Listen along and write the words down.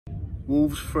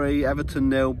Wolves 3,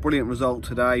 Everton 0. Brilliant result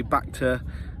today. Back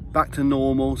to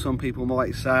normal, some people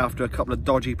might say, after a couple of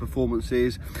dodgy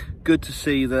performances. Good to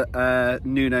see that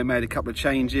Nuno made a couple of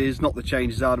changes. Not the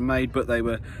changes I'd have made, but they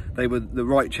were the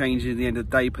right changes at the end of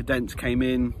the day. Podence came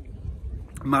in,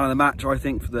 man of the match, I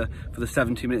think, for the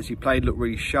 70 minutes he played. Looked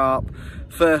really sharp.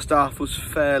 First half was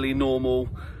fairly normal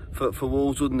for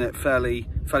Wolves, wasn't it? Fairly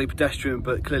pedestrian,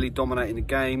 but clearly dominating the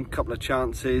game. Couple of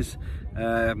chances.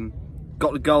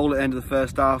 Got the goal at the end of the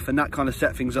first half, and that kind of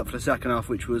set things up for the second half,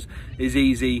 which is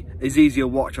easy a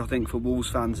watch, I think, for Wolves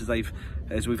fans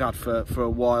as we've had for a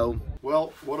while.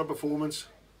 Well, what a performance!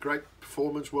 Great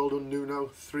performance. Well done, Nuno.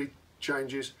 3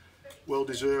 changes, well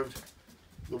deserved.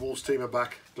 The Wolves team are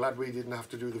back. Glad we didn't have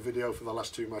to do the video for the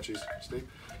last 2 matches. Steve?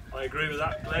 I agree with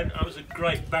that, Glenn. That was a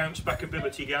great bounce back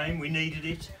ability game. We needed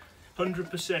it.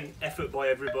 100% effort by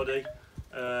everybody.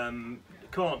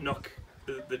 Can't knock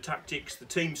the tactics. The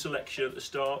team selection at the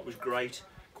start was great.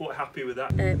 Quite happy with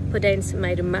that. Podence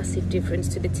made a massive difference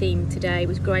to the team today. It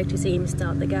was great to see him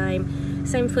start the game.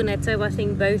 Same for Neto. I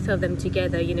think both of them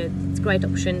together, it's great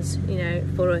options,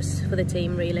 for us, for the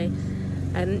team, really.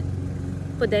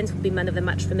 Podence would be man of the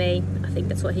match for me. I think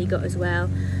that's what he got as well.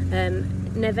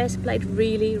 Neves played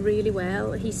really, really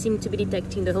well. He seemed to be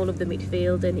detecting the whole of the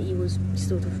midfield, and he was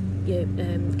sort of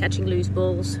catching loose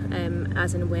balls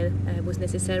as and when was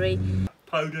necessary.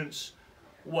 Podence,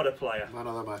 what a player. Man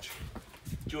of the match.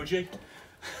 Georgie?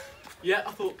 Yeah,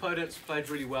 I thought Podence played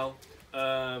really well.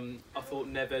 I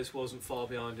thought Neves wasn't far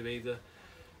behind him either.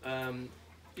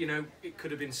 It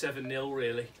could have been 7-0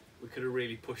 really. We could have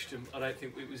really pushed him. I don't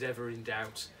think it was ever in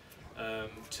doubt.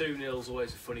 2-0 is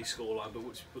always a funny scoreline, but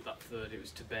once we put that third, it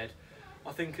was to bed.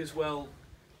 I think as well,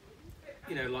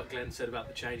 like Glenn said about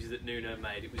the changes that Nuno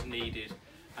made, it was needed,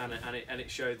 and it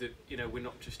showed that we're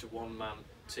not just a one-man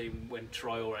team. When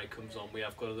Traore comes on, we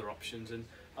have got other options, and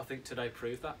I think today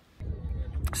proved that.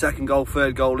 Second goal,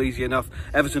 third goal, easy enough.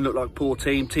 Everton looked like a poor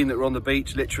team that were on the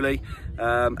beach, literally.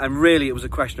 And really it was a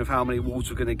question of how many Wolves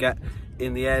were going to get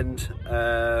in the end.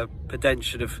 Podence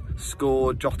should have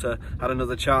scored. Jota had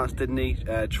another chance, didn't he?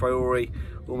 Traore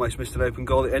almost missed an open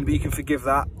goal at the end, but you can forgive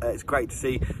that. It's great to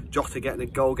see Jota getting a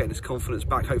goal, getting his confidence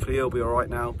back. Hopefully he'll be all right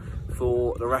now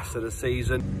for the rest of the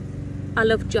season. I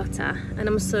love Jota, and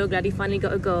I'm so glad he finally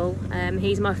got a goal.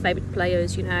 He's my favourite player,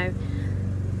 as you know.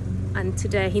 And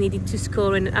today he needed to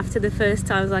score, and after the first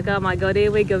time I was like, oh my god, here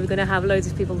we go, we're going to have loads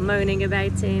of people moaning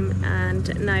about him,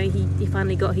 and now he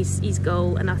finally got his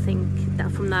goal, and I think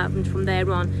that from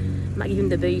there on might give him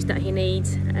the boost that he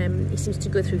needs. He seems to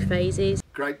go through phases.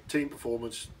 Great team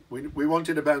performance. We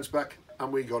wanted a bounce back,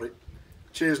 and we got it.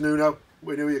 Cheers, Nuno.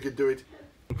 We knew you could do it.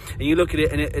 And you look at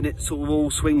it, and it sort of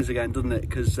all swings again, doesn't it?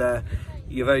 Because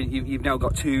you've now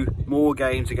got 2 more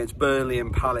games against Burnley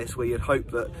and Palace, where you'd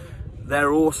hope that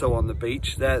they're also on the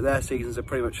beach. Their seasons are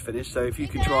pretty much finished. So if you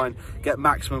can try and get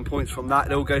maximum points from that,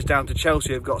 it all goes down to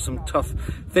Chelsea, who've got some tough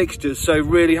fixtures. So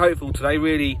really hopeful today,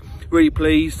 really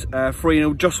pleased.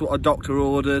 3-0, just what a doctor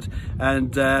ordered,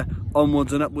 and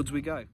onwards and upwards we go.